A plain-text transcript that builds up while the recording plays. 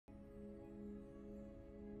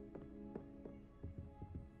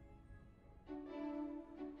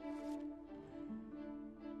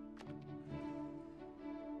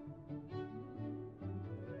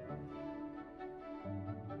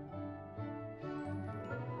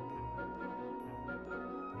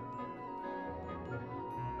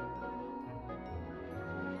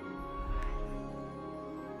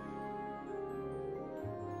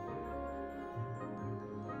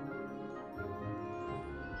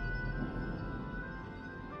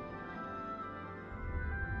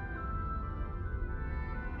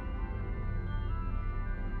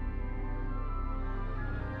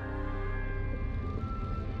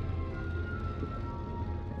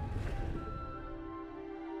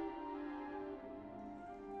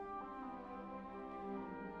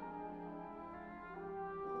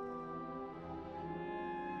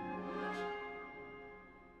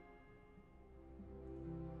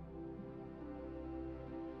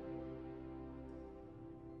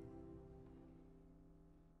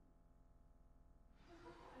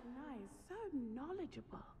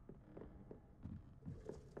knowledgeable.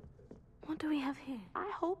 What do we have here? I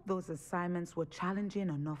hope those assignments were challenging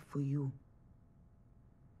enough for you.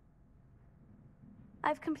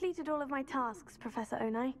 I've completed all of my tasks, Professor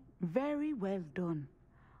Onai. Very well done.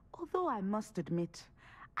 Although I must admit,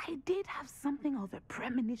 I did have something of a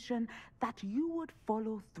premonition that you would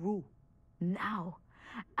follow through. Now,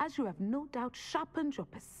 as you have no doubt sharpened your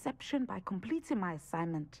perception by completing my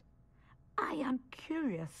assignment, I am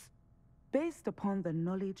curious, based upon the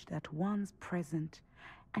knowledge that one's present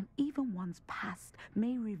and even one's past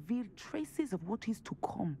may reveal traces of what is to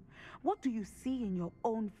come. What do you see in your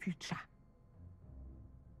own future?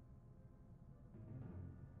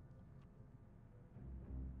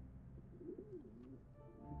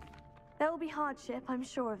 There will be hardship, I'm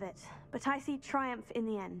sure of it, but I see triumph in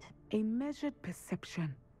the end. A measured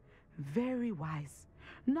perception. Very wise.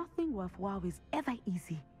 Nothing worthwhile is ever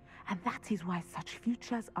easy, and that is why such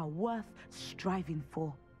futures are worth striving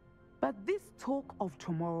for. But this talk of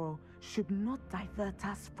tomorrow should not divert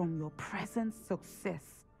us from your present success.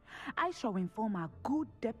 I shall inform our good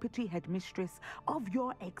deputy headmistress of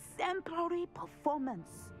your exemplary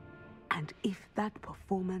performance. And if that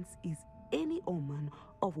performance is any omen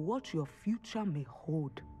of what your future may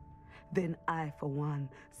hold, then I, for one,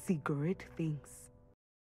 see great things.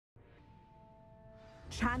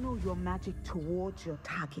 Channel your magic towards your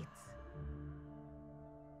targets.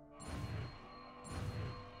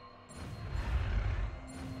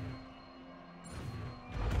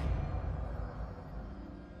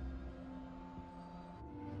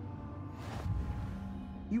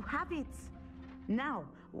 You have it! Now,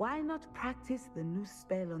 why not practice the new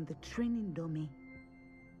spell on the training dummy?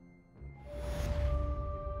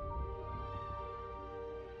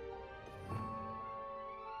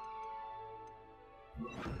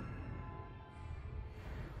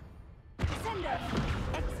 Descendo!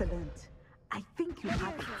 Excellent. I think you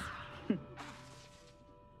have it.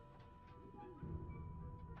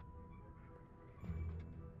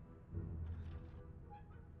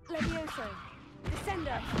 Levioso!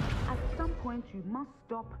 Descendo! At some point, you must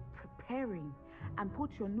stop preparing and put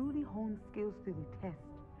your newly honed skills to the test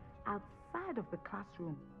outside of the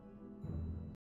classroom.